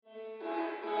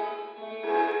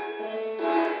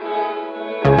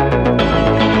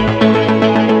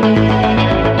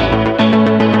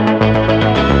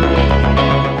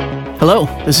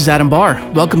This is Adam Barr.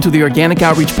 Welcome to the Organic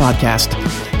Outreach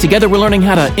Podcast. Together, we're learning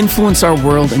how to influence our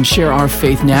world and share our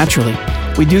faith naturally.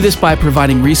 We do this by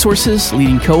providing resources,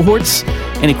 leading cohorts,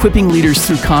 and equipping leaders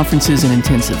through conferences and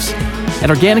intensives. At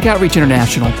Organic Outreach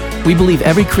International, we believe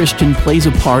every Christian plays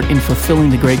a part in fulfilling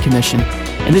the Great Commission,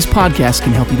 and this podcast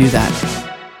can help you do that.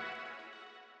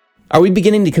 Are we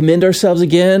beginning to commend ourselves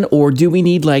again, or do we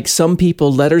need, like some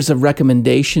people, letters of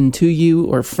recommendation to you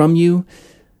or from you?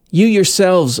 You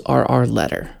yourselves are our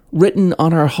letter, written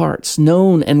on our hearts,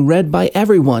 known and read by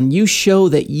everyone. You show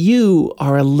that you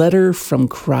are a letter from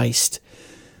Christ,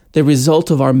 the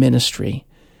result of our ministry,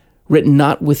 written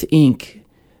not with ink,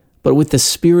 but with the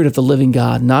Spirit of the living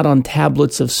God, not on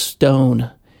tablets of stone,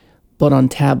 but on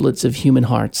tablets of human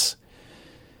hearts.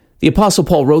 The Apostle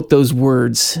Paul wrote those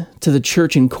words to the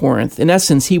church in Corinth. In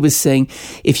essence, he was saying,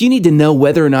 if you need to know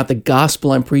whether or not the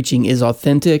gospel I'm preaching is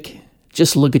authentic,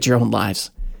 just look at your own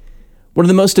lives. One of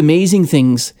the most amazing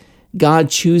things God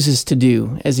chooses to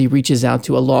do as he reaches out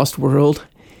to a lost world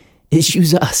is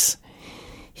use us.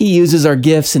 He uses our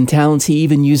gifts and talents. He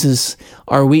even uses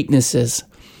our weaknesses.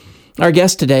 Our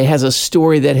guest today has a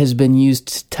story that has been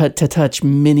used to touch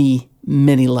many,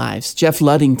 many lives. Jeff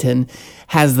Ludington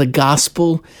has the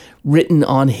gospel written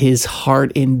on his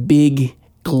heart in big,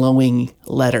 glowing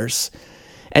letters.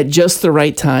 At just the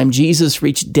right time, Jesus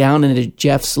reached down into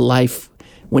Jeff's life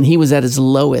when he was at his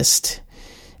lowest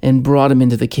and brought him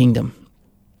into the kingdom.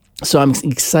 So I'm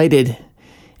excited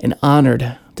and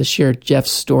honored to share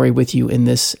Jeff's story with you in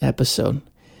this episode.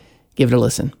 Give it a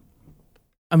listen.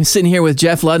 I'm sitting here with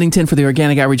Jeff Ludington for the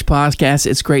Organic Outreach Podcast.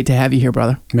 It's great to have you here,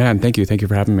 brother. Man, thank you. Thank you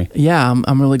for having me. Yeah,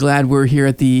 I'm really glad we're here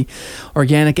at the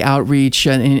Organic Outreach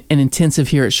and intensive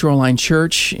here at Shoreline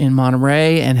Church in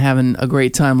Monterey and having a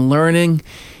great time learning,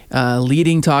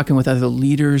 leading, talking with other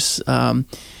leaders.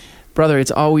 Brother,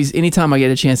 it's always, anytime I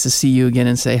get a chance to see you again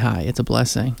and say hi, it's a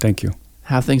blessing. Thank you.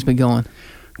 How have things been going?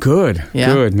 Good.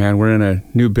 Yeah? Good, man. We're in a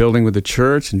new building with the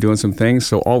church and doing some things,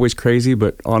 so always crazy,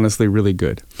 but honestly really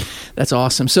good. That's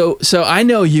awesome. So I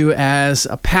know you as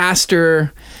a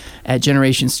pastor at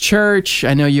Generations Church.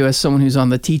 I know you as someone who's on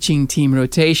the teaching team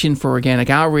rotation for Organic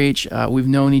Outreach. We've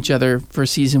known each other for a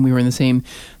season. We were in the same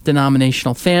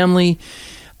denominational family.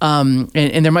 And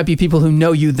there might be people who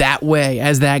know you that way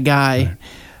as that guy. Right.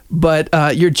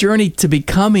 But your journey to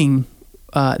becoming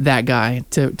that guy,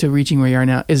 to reaching where you are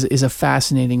now, is a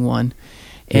fascinating one.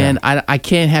 And yeah. I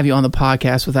can't have you on the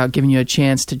podcast without giving you a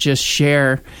chance to just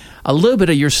share a little bit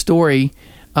of your story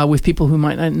with people who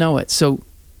might not know it. So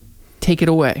take it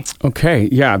away. Okay.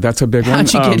 Yeah, that's a big one.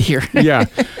 How'd you get here? Yeah.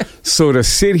 So to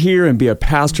sit here and be a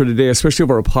pastor today, especially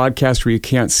over a podcast where you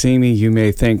can't see me, you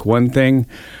may think one thing.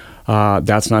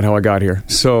 That's not how I got here.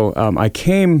 So I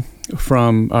came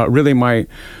from really my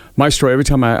story. Every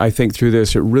time I think through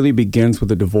this, it really begins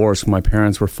with a divorce. My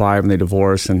parents were 5 and they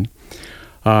divorced, and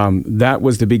that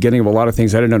was the beginning of a lot of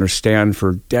things I didn't understand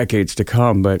for decades to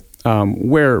come. But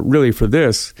where really for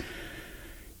this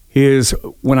is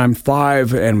when I'm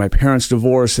 5 and my parents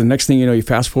divorced, and next thing you know, you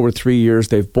fast forward 3 years,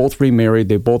 they've both remarried,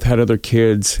 they both had other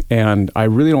kids, and I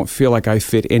really don't feel like I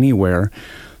fit anywhere.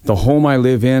 The home I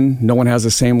live in, no one has the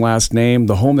same last name.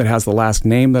 The home that has the last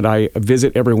name that I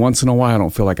visit every once in a while, I don't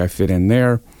feel like I fit in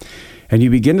there. And you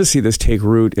begin to see this take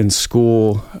root in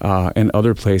school and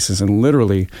other places. And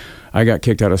literally, I got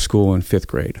kicked out of school in 5th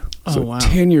grade. Oh, so wow.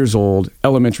 10 years old,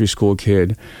 elementary school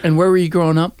kid. And where were you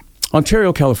growing up?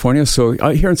 Ontario, California. So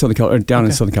here in down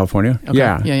in Southern California. Okay.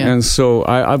 Yeah. And so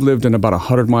I've lived in about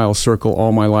 100-mile circle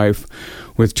all my life,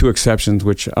 with 2 exceptions,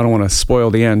 which I don't want to spoil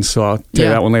the end. So I'll tell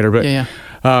you that one later.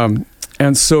 But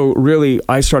and so really,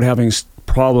 I started having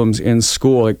problems in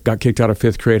school. I got kicked out of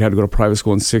 5th grade, had to go to private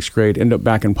school in 6th grade, ended up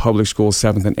back in public school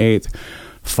 7th and 8th,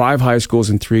 5 high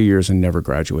schools in 3 years, and never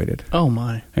graduated. Oh,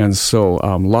 my. And so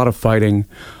a lot of fighting,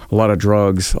 a lot of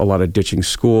drugs, a lot of ditching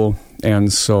school.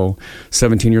 And so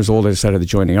 17 years old, I decided to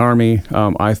join the Army.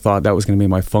 I thought that was going to be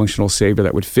my functional savior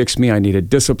that would fix me. I needed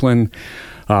discipline.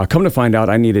 Come to find out,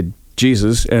 I needed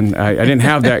Jesus, and I didn't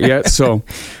have that yet. So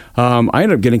I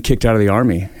ended up getting kicked out of the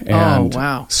Army. And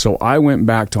wow. So I went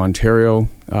back to Ontario,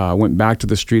 went back to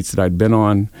the streets that I'd been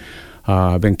on.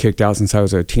 I've been kicked out since I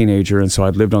was a teenager, and so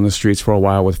I'd lived on the streets for a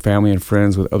while with family and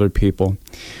friends, with other people.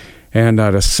 And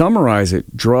to summarize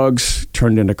it, drugs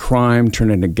turned into crime,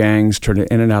 turned into gangs, turned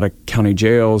in and out of county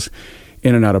jails,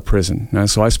 in and out of prison. And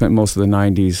so I spent most of the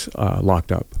 90s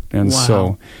locked up. And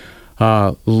so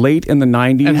late in the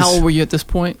 90s. And how old were you at this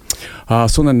point?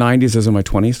 So in the 90s, I was in my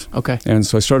 20s. Okay. And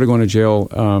so I started going to jail,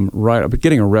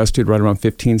 getting arrested right around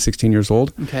 15, 16 years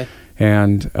old. Okay.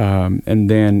 And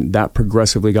then that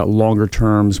progressively got longer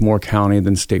terms, more county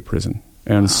than state prison.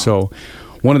 And so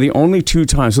One of the only two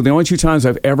times, so the only two times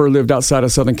I've ever lived outside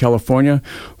of Southern California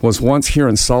was once here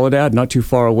in Soledad, not too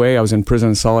far away. I was in prison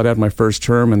in Soledad my first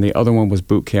term, and the other one was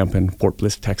boot camp in Fort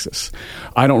Bliss, Texas.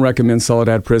 I don't recommend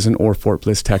Soledad Prison or Fort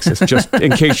Bliss, Texas, just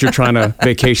in case you're trying to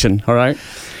vacation, all right?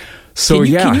 So,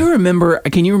 Can you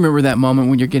remember that moment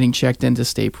when you're getting checked into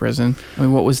state prison? I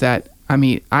mean, what was that? I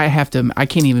mean, I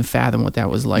can't even fathom what that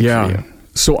was like for you.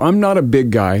 So I'm not a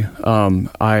big guy. I'm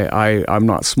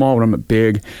not small, but I'm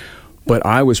big. But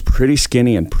I was pretty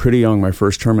skinny and pretty young my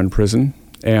first term in prison.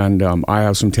 And I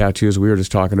have some tattoos we were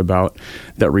just talking about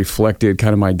that reflected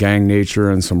kind of my gang nature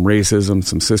and some racism,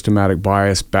 some systematic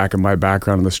bias back in my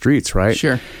background in the streets, right?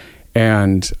 Sure.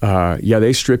 And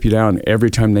they strip you down every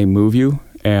time they move you.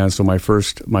 And so my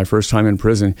first time in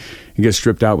prison, you get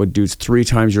stripped out with dudes 3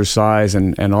 times your size,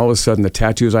 and all of a sudden the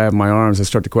tattoos I have on my arms, I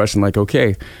start to question, like,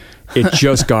 okay, it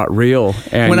just got real.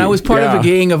 And when I was part of a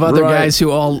gang of other guys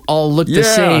who all looked the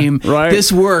same,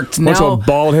 this worked. Now, bunch of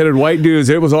bald-headed white dudes,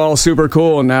 it was all super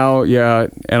cool. And now,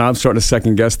 and I'm starting to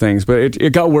second guess things, but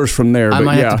it got worse from there. I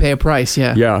might have to pay a price.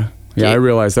 Yeah, I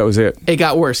realized that was it. It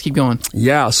got worse. Keep going.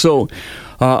 Yeah, so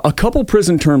a couple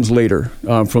prison terms later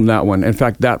from that one, in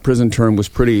fact, that prison term was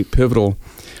pretty pivotal.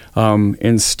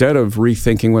 Instead of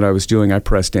rethinking what I was doing, I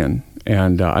pressed in,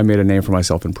 and I made a name for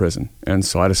myself in prison. And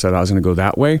so I decided I was going to go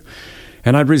that way.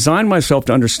 And I'd resigned myself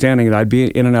to understanding that I'd be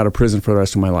in and out of prison for the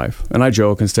rest of my life. And I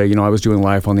joke and say, I was doing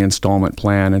life on the installment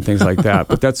plan and things like that,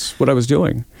 but that's what I was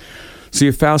doing. So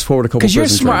you fast forward a couple. Because you're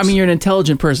smart. I mean, you're an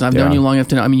intelligent person. I've known you long enough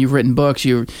to know. I mean, you've written books.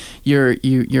 You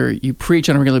preach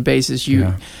on a regular basis.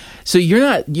 So you're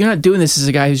not doing this as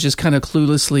a guy who's just kind of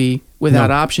cluelessly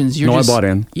without options. I bought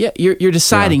in. Yeah, you're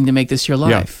deciding to make this your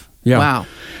life. Yeah. Wow.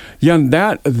 Yeah, and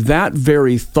that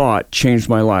very thought changed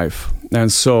my life.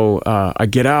 And so I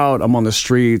get out, I'm on the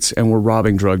streets, and we're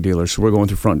robbing drug dealers. So we're going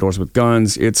through front doors with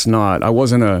guns. I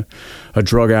wasn't a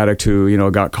drug addict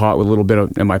who, got caught with a little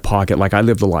bit in my pocket. Like, I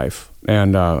lived the life.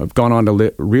 And I've gone on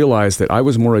to realize that I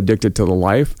was more addicted to the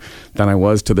life than I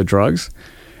was to the drugs.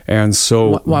 And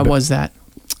so... Why was that?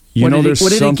 There's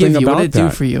something about that. What did it do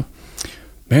for you?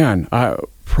 Man,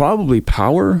 probably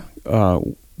power.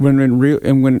 When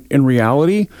in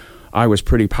reality, I was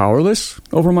pretty powerless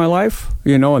over my life,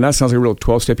 and that sounds like a real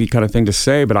 12-steppy kind of thing to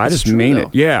say, but I just mean it.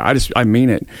 Yeah, I mean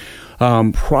it.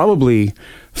 Probably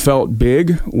felt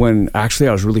big when actually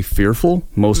I was really fearful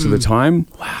most of the time.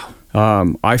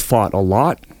 Wow. I fought a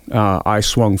lot. I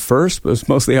swung first, but it was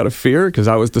mostly out of fear because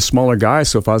I was the smaller guy.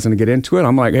 So if I was going to get into it,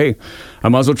 I'm like, hey, I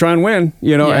might as well try and win.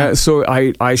 So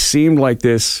I seemed like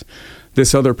this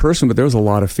other person, but there was a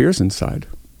lot of fears inside.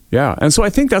 Yeah. And so I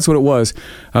think that's what it was.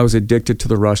 I was addicted to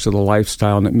the rush of the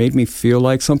lifestyle, and it made me feel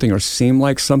like something or seem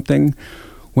like something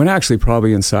when actually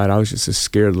probably inside I was just a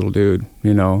scared little dude,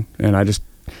 and I just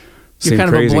You're kind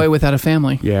crazy. of a boy without a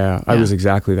family. Yeah, I was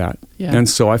exactly that. Yeah. And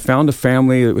so I found a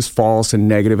family that was false and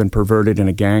negative and perverted in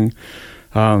a gang.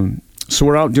 So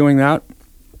we're out doing that.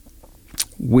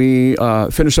 We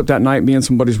finished up that night. Me and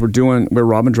some buddies we're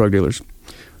robbing drug dealers,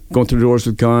 going through doors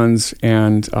with guns.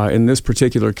 And in this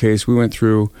particular case, we went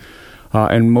through,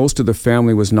 and most of the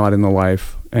family was not in the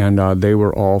life. And they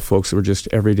were all folks that were just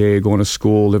every day going to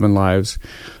school, living lives.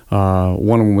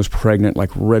 One of them was pregnant, like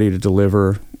ready to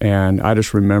deliver. And I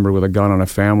just remember with a gun on a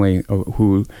family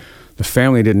who the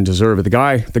family didn't deserve it.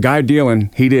 The guy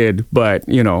dealing, he did, but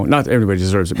not everybody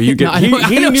deserves it. But you get, he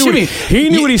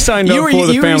knew what he signed up for.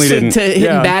 The family didn't. To hitting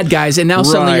bad guys, and now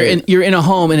suddenly you're in a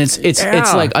home, and it's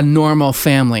like a normal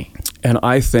family. And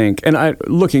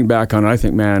looking back on it, I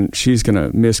think, man, she's going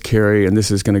to miscarry, and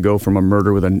this is going to go from a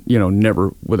murder with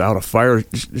never without a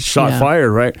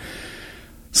fire, right?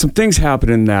 Some things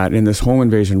happen in this home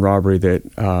invasion robbery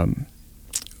that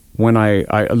when I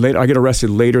get arrested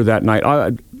later that night,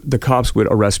 the cops would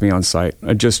arrest me on sight.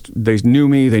 They knew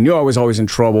me. They knew I was always in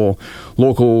trouble.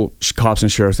 Local cops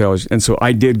and sheriffs, and so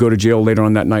I did go to jail later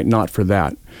on that night, not for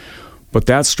that. But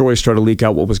that story started to leak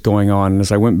out what was going on. And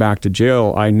as I went back to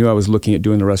jail, I knew I was looking at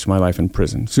doing the rest of my life in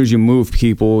prison. As soon as you move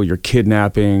people, you're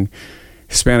kidnapping,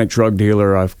 Hispanic drug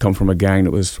dealer. I've come from a gang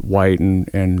that was white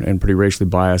and pretty racially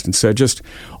biased. And so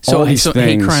all these things.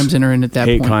 Hate crimes enter in at that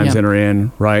point. Hate crimes enter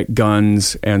in, right?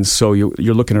 Guns. And so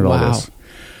you're looking at all this.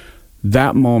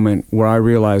 That moment where I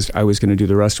realized I was going to do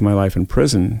the rest of my life in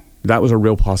prison, that was a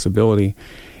real possibility.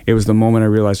 It was the moment I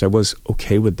realized I was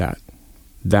okay with that.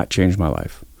 That changed my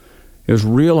life. It was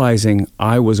realizing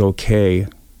I was okay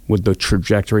with the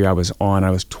trajectory I was on.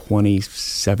 I was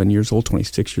 27 years old,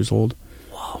 26 years old.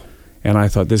 Wow. And I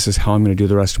thought, this is how I'm going to do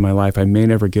the rest of my life. I may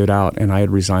never get out. And I had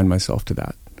resigned myself to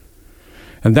that.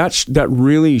 And that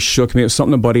really shook me. It was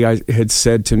something a buddy had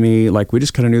said to me, like, we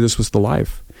just kind of knew this was the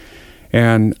life.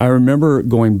 And I remember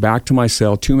going back to my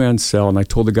cell, 2-man cell, and I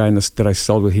told the guy that I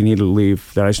celled with he needed to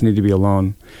leave, that I just needed to be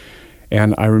alone.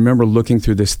 And I remember looking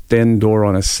through this thin door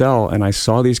on a cell, and I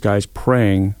saw these guys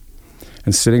praying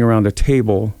and sitting around a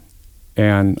table,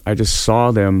 and I just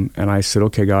saw them, and I said,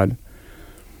 okay, God,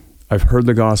 I've heard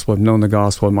the gospel, I've known the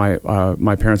gospel. My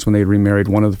parents, when they had remarried,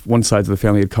 one side of the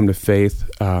family had come to faith,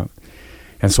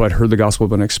 and so I'd heard the gospel,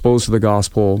 been exposed to the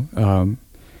gospel, and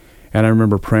I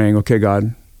remember praying, okay,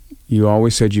 God, you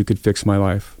always said you could fix my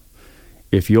life.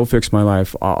 If you'll fix my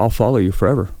life, I'll follow you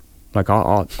forever. Like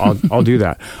I'll do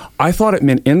that. I thought it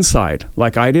meant inside.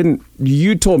 Like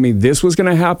you told me this was going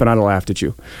to happen, I'd have laughed at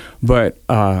you. But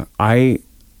I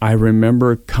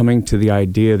remember coming to the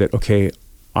idea that, okay,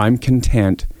 I'm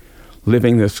content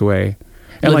living this way.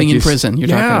 And living in prison, you're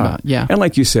talking about. Yeah. And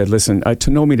like you said, listen, to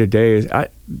know me today,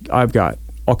 I've got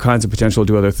all kinds of potential to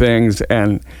do other things,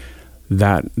 and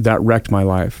that wrecked my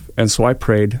life. And so I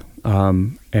prayed.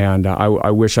 And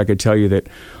I wish I could tell you that,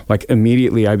 like,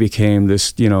 immediately I became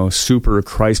this, super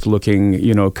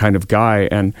Christ-looking, kind of guy.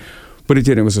 But it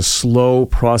didn't. It was a slow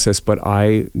process, but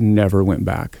I never went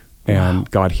back. And wow.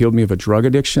 God healed me of a drug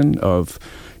addiction of,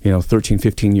 13,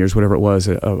 15 years, whatever it was,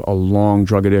 a long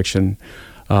drug addiction.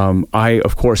 I,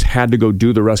 of course, had to go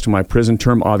do the rest of my prison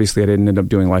term. Obviously, I didn't end up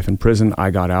doing life in prison.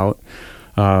 I got out.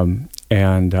 I'm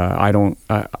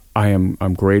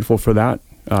grateful for that.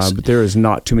 But there is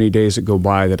not too many days that go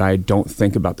by that I don't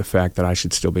think about the fact that I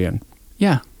should still be in.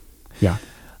 Yeah. Yeah.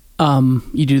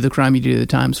 You do the crime, you do the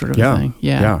time sort of thing.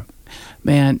 Yeah.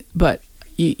 Man, but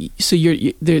so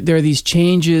there are these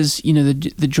changes,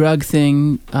 the drug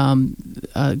thing,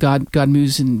 God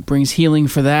moves and brings healing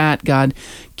for that. God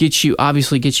gets you out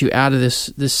of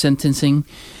this sentencing.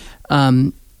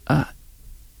 I've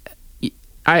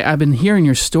been hearing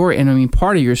your story, and I mean,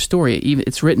 part of your story, even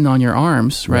it's written on your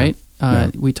arms, right?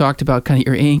 We talked about kind of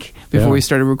your ink before we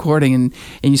started recording, and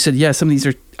you said, some of these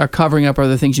are covering up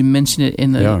other things. You mentioned it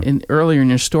in earlier in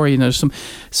your story. Some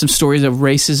stories of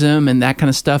racism and that kind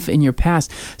of stuff in your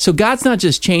past. So God's not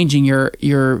just changing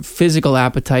your physical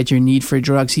appetite, your need for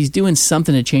drugs. He's doing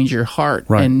something to change your heart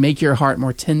and make your heart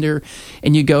more tender,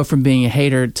 and you go from being a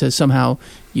hater to somehow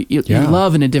you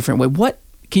love in a different way. What?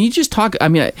 Can you just talk? I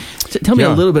mean, tell me a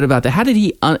little bit about that. How did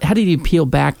he peel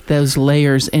back those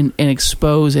layers and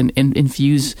expose and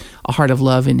infuse a heart of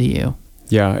love into you?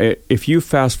 Yeah, if you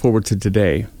fast forward to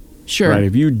today, sure. Right?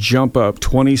 If you jump up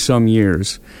 20 some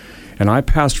years, and I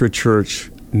pastor a church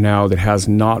now that has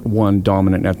not one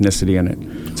dominant ethnicity in it.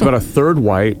 It's about a third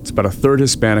white, it's about a third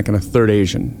Hispanic, and a third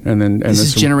Asian. And this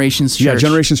is Generations Church. Yeah,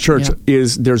 Generations Church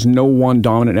there's no one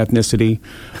dominant ethnicity.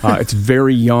 It's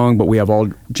very young, but we have all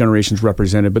generations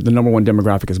represented. But the number one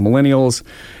demographic is millennials,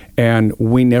 and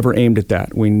we never aimed at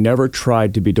that. We never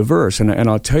tried to be diverse. And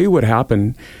I'll tell you what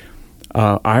happened.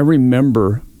 I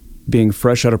remember being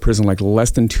fresh out of prison, like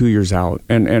less than 2 years out.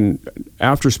 And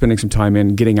after spending some time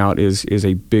in, getting out is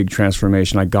a big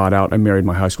transformation. I got out. I married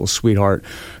my high school sweetheart.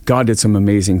 God did some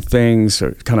amazing things,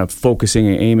 kind of focusing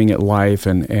and aiming at life.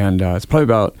 And it's probably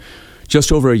about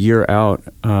just over a year out.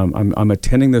 I'm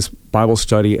attending this Bible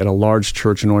study at a large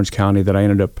church in Orange County that I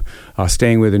ended up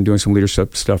staying with and doing some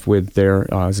leadership stuff with there.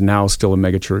 It's now still a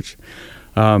mega church.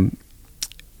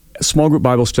 Small group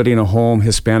Bible study in a home,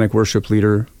 Hispanic worship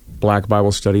leader, Black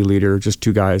Bible study leader, just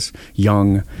two guys,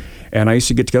 young. And I used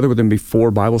to get together with them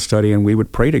before Bible study, and we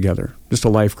would pray together, just a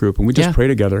life group, and we just pray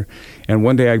together. And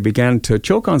one day I began to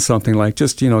choke on something, like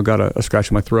just, got a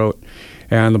scratch in my throat.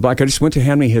 And the black guy just went to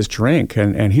hand me his drink,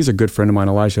 and he's a good friend of mine,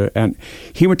 Elijah. And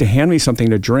he went to hand me something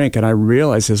to drink, and I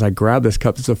realized as I grabbed this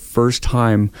cup, it's the first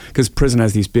time, because prison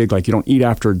has these big, like, you don't eat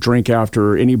after, drink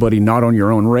after anybody not on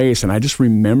your own race. And I just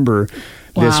remember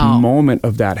this moment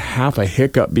of that half a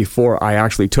hiccup before I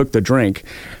actually took the drink,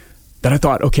 that I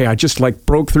thought, okay, I just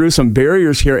broke through some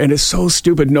barriers here, and it's so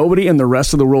stupid. Nobody in the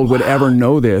rest of the world would ever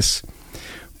know this.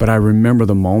 But I remember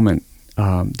the moment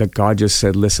that God just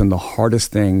said, listen, the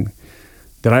hardest thing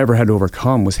that I ever had to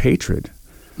overcome was hatred.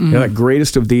 Mm. The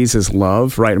greatest of these is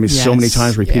love, right? I mean, so many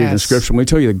times repeated in Scripture. Let me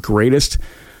tell you, the greatest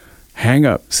hang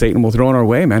up Satan will throw in our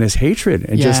way, man, is hatred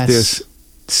and just this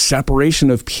separation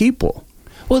of people.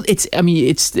 Well, it's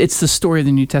the story of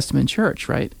the New Testament church,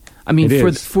 right? I mean,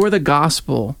 for the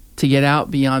gospel to get out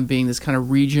beyond being this kind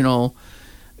of regional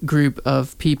group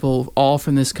of people, all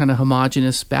from this kind of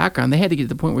homogenous background, they had to get to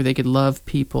the point where they could love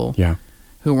people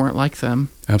who weren't like them.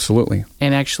 Absolutely.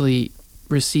 And actually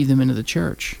receive them into the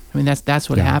church. I mean, that's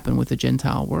what happened with the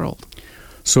Gentile world.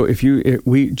 So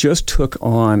we just took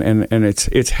on, and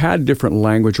it's had different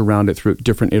language around it through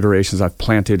different iterations. I've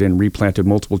planted and replanted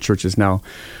multiple churches now,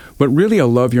 but really a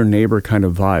love your neighbor kind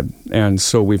of vibe. And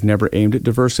so we've never aimed at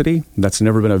diversity. That's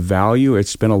never been a value.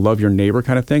 It's been a love your neighbor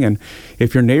kind of thing. And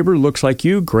if your neighbor looks like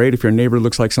you, great. If your neighbor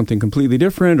looks like something completely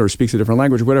different or speaks a different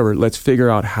language, whatever, let's figure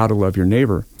out how to love your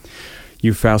neighbor.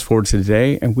 You fast forward to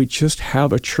today, and we just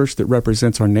have a church that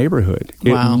represents our neighborhood.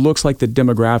 Wow. It looks like the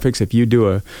demographics. If you do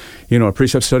a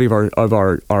precept study of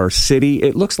our city,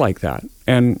 it looks like that.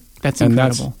 And that's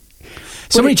incredible.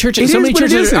 So many churches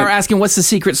are asking, "What's the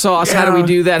secret sauce? Yeah. How do we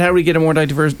do that? How do we get a more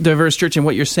diverse church?" And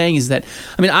what you're saying is that,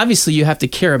 I mean, obviously you have to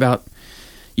care about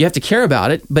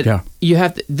it, but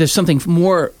there's something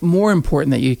more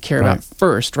important that you care about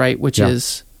first, right? Which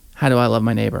is, how do I love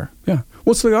my neighbor? Yeah.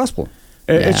 What's the gospel?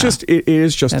 It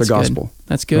is just the gospel. Good.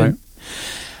 That's good.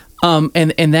 Right?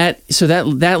 And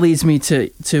that leads me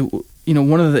to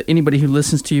one of anybody who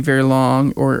listens to you very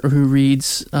long or who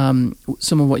reads some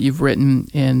of what you've written,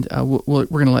 and we're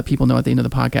going to let people know at the end of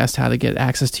the podcast how to get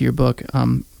access to your book,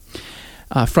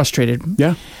 Frustrated.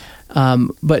 Yeah.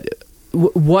 But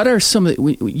what are some of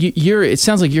it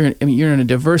sounds like you're in a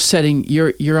diverse setting.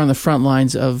 You're on the front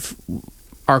lines of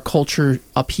our culture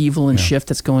upheaval and shift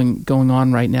that's going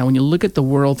on right now. When you look at the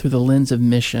world through the lens of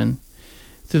mission,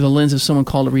 through the lens of someone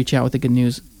called to reach out with the good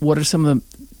news, what are some of the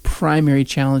primary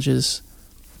challenges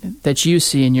that you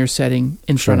see in your setting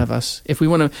in front of us? If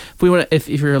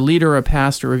you're a leader or a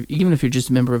pastor, or even if you're just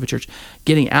a member of a church,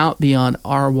 getting out beyond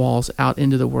our walls, out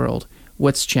into the world,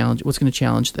 what's going to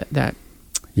challenge that?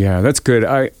 Yeah, that's good.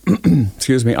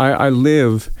 Excuse me. I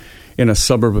live in a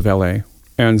suburb of LA.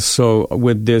 And so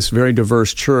with this very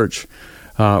diverse church,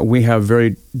 we have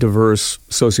very diverse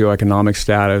socioeconomic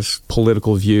status,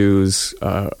 political views,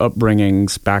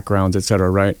 upbringings, backgrounds, et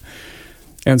cetera, right?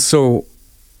 And so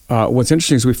what's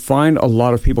interesting is we find a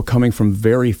lot of people coming from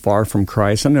very far from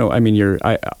Christ. I know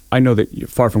that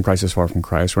far from Christ is far from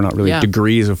Christ. We're not really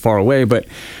degrees of far away, but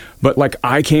like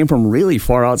I came from really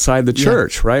far outside the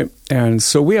church, right? And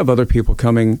so we have other people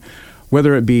coming,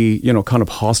 whether it be, kind of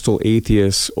hostile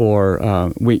atheists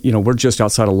or we're just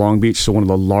outside of Long Beach, so one of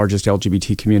the largest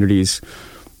LGBT communities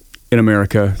in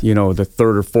America, the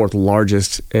third or fourth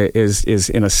largest is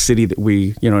in a city that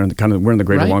we're in the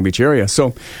greater Long Beach area.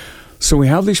 So we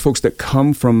have these folks that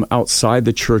come from outside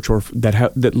the church or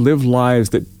that live lives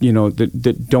that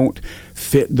that don't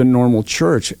fit the normal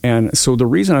church. And so the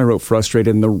reason I wrote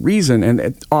Frustrated, and the reason,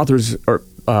 and authors or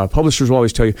publishers will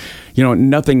always tell you,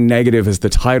 nothing negative is the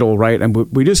title, right? And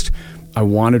I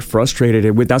wanted Frustrated.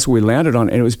 That's what we landed on.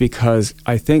 And it was because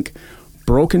I think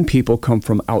broken people come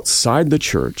from outside the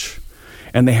church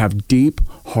and they have deep,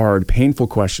 hard, painful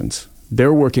questions.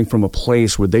 They're working from a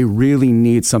place where they really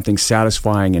need something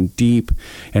satisfying and deep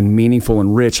and meaningful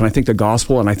and rich. And I think the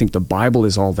gospel and I think the Bible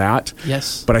is all that.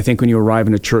 Yes. But I think when you arrive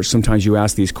in a church, sometimes you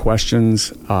ask these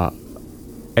questions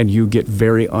and you get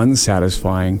very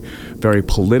unsatisfying, very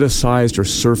politicized or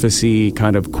surfacey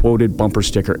kind of quoted bumper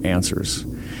sticker answers.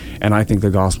 And I think the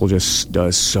gospel just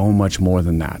does so much more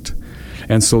than that.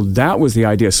 And so that was the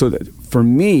idea. So that for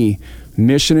me,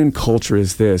 mission and culture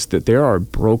is this, that there are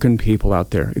broken people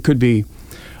out there. It could be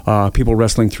people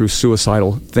wrestling through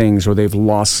suicidal things, or they've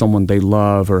lost someone they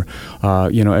love, or,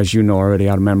 as you know already,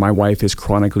 Adam, man, my wife is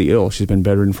chronically ill. She's been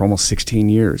bedridden for almost 16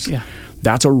 years. Yeah.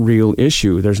 That's a real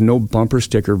issue. There's no bumper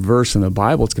sticker verse in the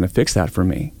Bible that's going to fix that for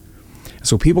me.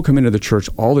 So people come into the church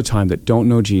all the time that don't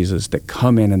know Jesus, that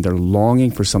come in and they're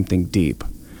longing for something deep.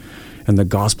 And the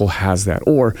gospel has that.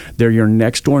 Or they're your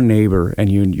next door neighbor, and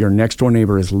your next door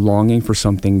neighbor is longing for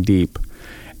something deep.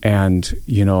 And,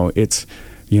 it's,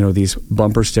 these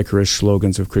bumper sticker-ish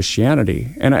slogans of Christianity.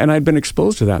 And I'd been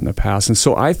exposed to that in the past. And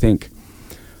so I think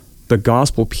the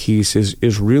gospel piece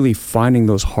is really finding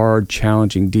those hard,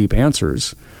 challenging, deep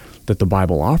answers that the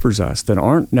Bible offers us that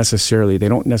they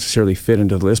don't necessarily fit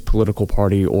into this political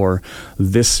party or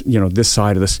this, this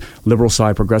side of this liberal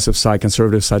side, progressive side,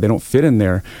 conservative side. They don't fit in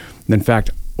there. In fact,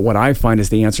 what I find is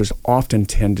the answers often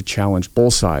tend to challenge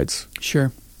both sides.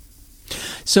 Sure.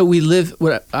 So we live,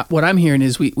 what I'm hearing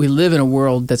is we live in a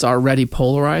world that's already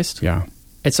polarized. Yeah.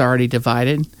 It's already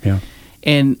divided. Yeah.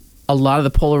 And a lot of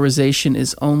the polarization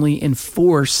is only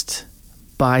enforced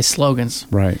by slogans.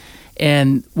 Right.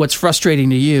 And what's frustrating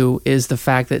to you is the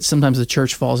fact that sometimes the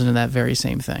church falls into that very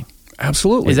same thing.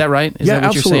 Absolutely. Is that right? Is that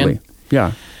what absolutely. You're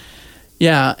saying?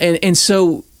 Yeah. Yeah. And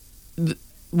so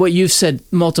what you've said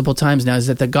multiple times now is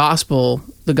that the gospel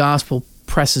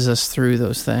presses us through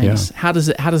those things. Yeah. How does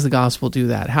the gospel do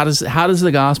that? How does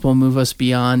the gospel move us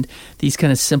beyond these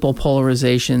kind of simple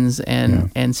polarizations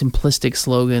and simplistic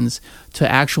slogans to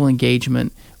actual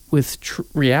engagement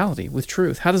reality, with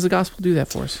truth. How does the gospel do that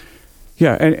for us?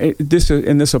 Yeah, and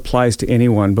this applies to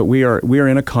anyone, but we are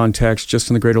in a context just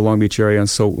in the greater Long Beach area, and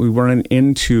so we run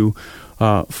into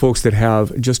folks that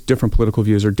have just different political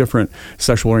views or different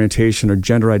sexual orientation or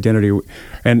gender identity,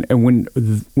 and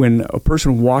when a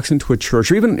person walks into a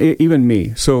church, or even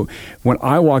me, so when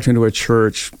I walked into a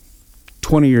church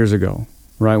 20 years ago,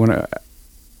 right, when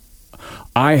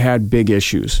I had big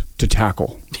issues to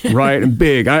tackle, right?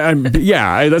 Big.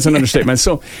 That's an understatement.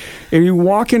 So if you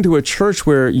walk into a church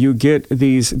where you get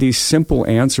these simple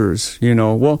answers,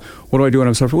 well, what do I do when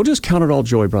I'm suffering? Well, just count it all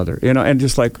joy, brother. And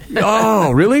just like,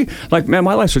 oh, really? Like, man,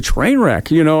 my life's a train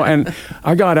wreck, and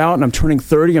I got out and I'm turning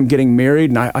 30, I'm getting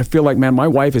married, and I feel like, man, my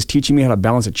wife is teaching me how to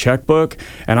balance a checkbook,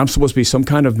 and I'm supposed to be some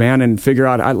kind of man and figure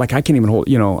out, I can't even hold,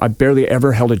 I barely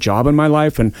ever held a job in my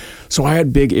life. And so I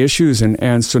had big issues.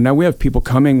 And so now we have people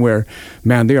coming where,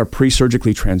 man, they are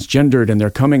pre-surgically transgendered, and they're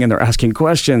coming and they're asking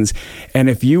questions. And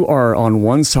if you are on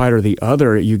one side or the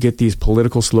other, you get these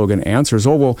political slogan answers.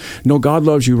 Oh, well, no, God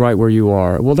loves you right where you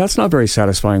are. Well, that's not very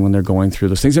satisfying when they're going through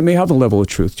those things. It may have a level of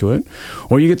truth to it.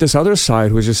 Or you get this other side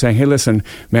who is just saying, hey, listen,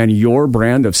 man, your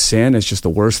brand of sin is just the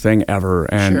worst thing ever.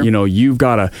 And, Sure. You've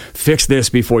got to fix this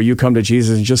before you come to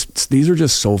Jesus. And these are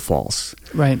just so false.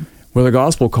 Right. Where the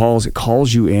gospel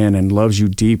calls you in and loves you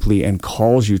deeply and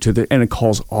calls you and it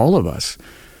calls all of us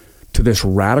to this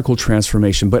radical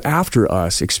transformation, but after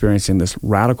us experiencing this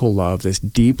radical love, this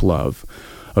deep love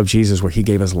of Jesus, where he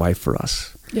gave his life for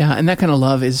us. Yeah, and that kind of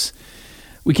love is,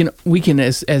 we can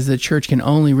as the church can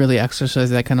only really exercise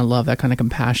that kind of love, that kind of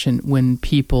compassion when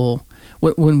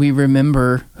we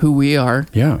remember who we are,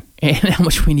 and how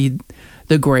much we need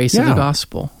the grace of the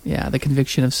gospel, the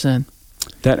conviction of sin.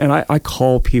 And I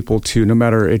call people to, no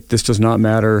matter, this does not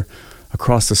matter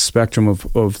across the spectrum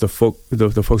of the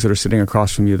folks that are sitting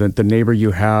across from you, the neighbor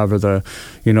you have, or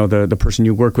the person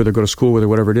you work with or go to school with or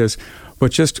whatever it is.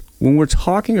 But just when we're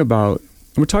talking about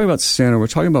sin, or we're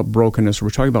talking about brokenness, or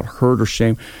we're talking about hurt or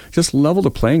shame, just level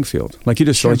the playing field. Like you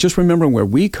just said, just remembering where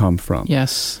we come from.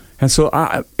 Yes. And so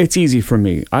it's easy for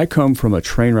me. I come from a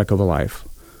train wreck of a life.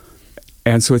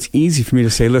 And so it's easy for me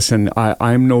to say, listen,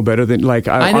 I'm no better than,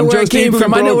 I know where I came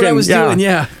from. I know what I was doing.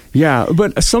 Yeah. Yeah.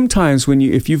 But sometimes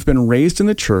if you've been raised in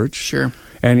the church, sure,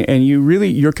 and you really,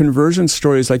 your conversion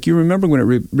story is like, you remember when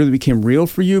it really became real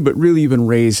for you, but really you've been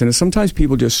raised. And sometimes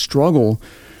people just struggle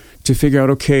to figure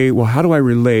out, okay, well, how do I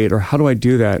relate, or how do I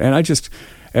do that? And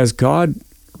as God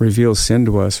reveals sin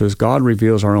to us, or as God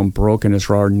reveals our own brokenness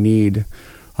or our need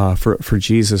for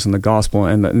Jesus and the gospel,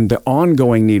 and the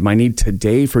ongoing need, my need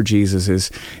today for Jesus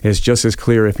is just as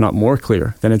clear, if not more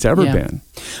clear, than it's ever been.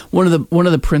 One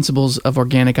of the principles of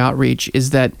organic outreach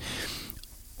is that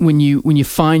when you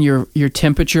find your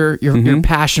temperature, your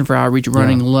passion for outreach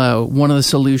running low, one of the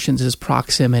solutions is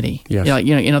proximity. Yes.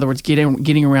 In other words,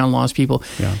 getting around lost people.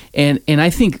 Yeah. And I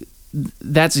think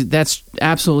that's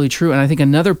absolutely true. And I think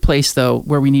another place though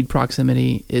where we need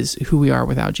proximity is who we are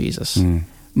without Jesus.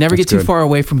 Never get too far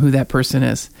away from who that person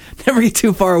is. Never get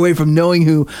too far away from knowing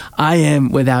who I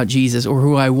am without Jesus, or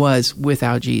who I was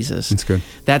without Jesus. That's good.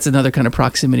 That's another kind of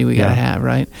proximity we got to have,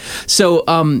 right? So,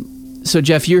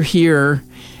 Jeff, you're here.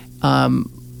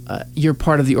 You're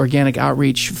part of the organic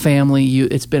outreach family.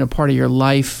 It's been a part of your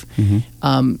life.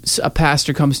 So a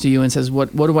pastor comes to you and says,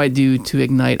 "What do I do to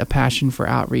ignite a passion for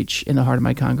outreach in the heart of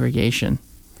my congregation?"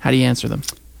 How do you answer them?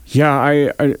 Yeah,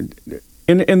 I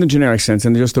in the generic sense,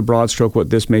 and just the broad stroke, what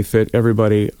this may fit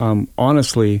everybody.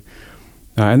 Honestly,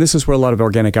 and this is where a lot of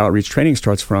organic outreach training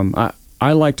starts from.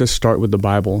 I like to start with the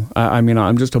Bible.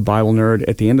 I'm just a Bible nerd.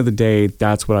 At the end of the day,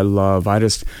 that's what I love.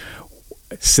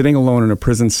 Sitting alone in a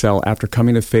prison cell after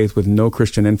coming to faith with no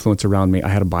Christian influence around me, I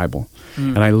had a Bible.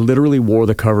 And I literally wore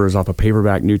the covers off a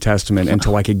paperback New Testament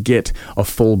until I could get a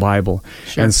full Bible.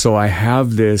 Sure. And so I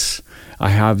have this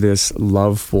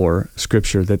love for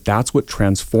Scripture that's what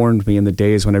transformed me in the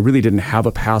days when I really didn't have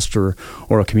a pastor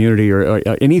or a community or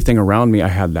anything around me. I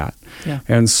had that. Yeah.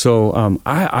 And so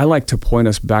I like to point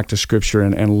us back to Scripture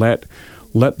and let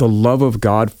the love of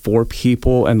God for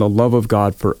people and the love of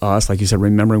God for us, like you said,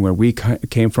 remembering where we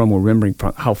came from, remembering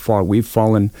how far we've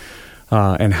fallen,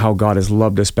 and how God has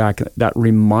loved us back. That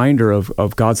reminder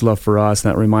of God's love for us,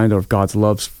 and that reminder of God's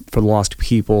love for the lost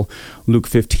people. Luke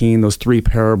 15, those three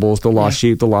parables, the lost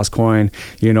sheep, the lost coin,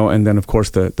 and then, of course,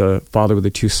 the father with the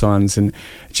two sons. And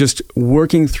just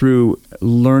working through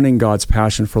learning God's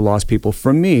passion for lost people,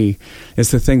 for me,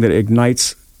 is the thing that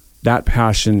ignites that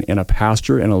passion in a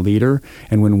pastor and a leader.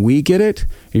 And when we get it,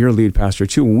 and you're a lead pastor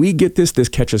too, when we get this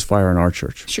catches fire in our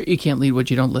church. Sure, you can't lead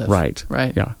what you don't live. Right.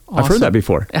 Awesome. Yeah. I've heard that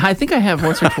before. I think I have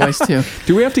once or twice too.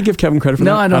 Do we have to give Kevin credit for that?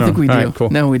 No, I don't think we do. All right,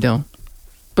 cool. No, we don't.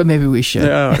 but maybe we should.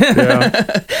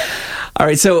 Yeah. All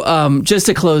right. So just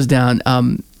to close down,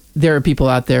 there are people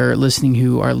out there listening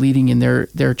who are leading in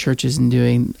their churches and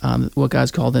doing what God's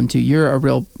called them to. You're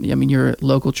you're a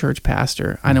local church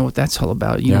pastor. I know what that's all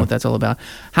about. You know what that's all about.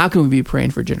 How can we be praying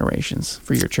for generations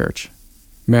for your church?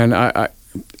 Man,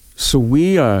 so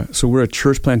we're a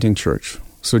church planting church.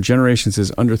 So Generations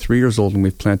is under 3 years old, and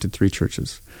we've planted 3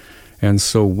 churches. And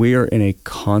so we are in a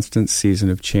constant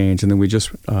season of change. And then we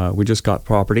just got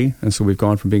property, and so we've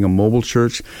gone from being a mobile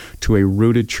church to a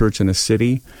rooted church in a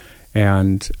city.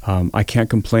 And I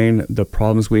can't complain. The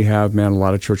problems we have, man, a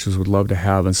lot of churches would love to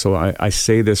have. And so I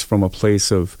say this from a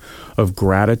place of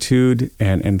gratitude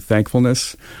and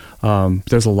thankfulness.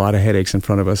 There's a lot of headaches in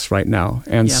front of us right now.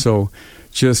 And so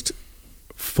just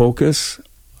focus.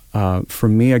 For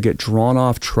me, I get drawn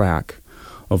off track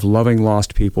of loving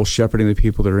lost people, shepherding the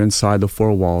people that are inside the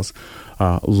 4 walls,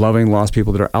 loving lost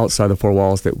people that are outside the 4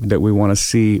 walls that we want to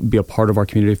see be a part of our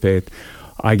community of faith.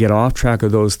 I get off track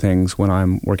of those things when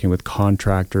I'm working with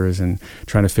contractors and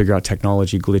trying to figure out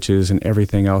technology glitches and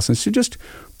everything else. And so just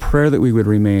prayer that we would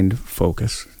remain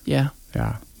focused. Yeah.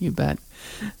 Yeah. You bet.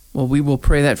 Well, we will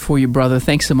pray that for you, brother.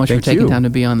 Thanks so much for taking time to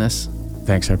be on this.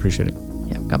 Thanks. I appreciate it.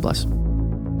 Yeah. God bless.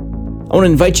 I want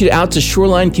to invite you out to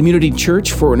Shoreline Community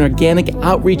Church for an organic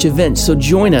outreach event. So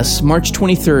join us March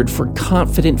 23rd for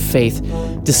Confident Faith,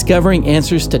 Discovering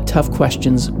Answers to Tough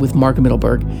Questions with Mark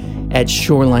Middleberg at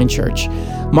Shoreline Church.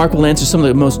 Mark will answer some of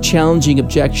the most challenging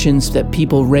objections that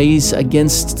people raise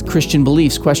against Christian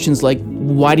beliefs. Questions like,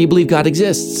 why do you believe God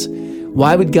exists?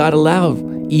 Why would God allow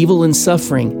evil and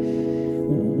suffering?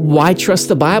 Why trust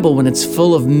the Bible when it's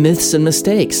full of myths and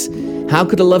mistakes? How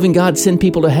could a loving God send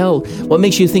people to hell? What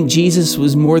makes you think Jesus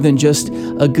was more than just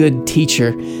a good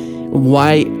teacher?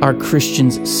 Why are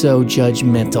Christians so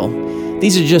judgmental?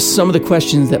 These are just some of the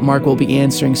questions that Mark will be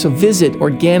answering. So visit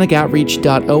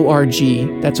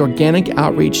organicoutreach.org. That's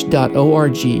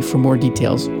organicoutreach.org for more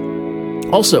details.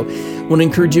 Also, I want to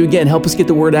encourage you again, help us get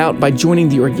the word out by joining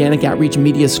the Organic Outreach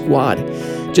Media Squad.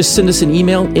 Just send us an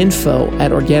email,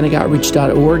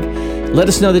 info@organicoutreach.org. Let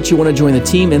us know that you want to join the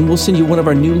team, and we'll send you one of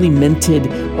our newly minted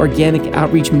Organic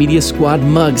Outreach Media Squad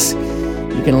mugs.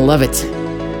 You're going to love it.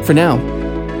 For now,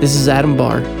 this is Adam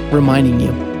Barr reminding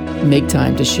you, make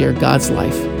time to share God's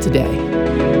life today.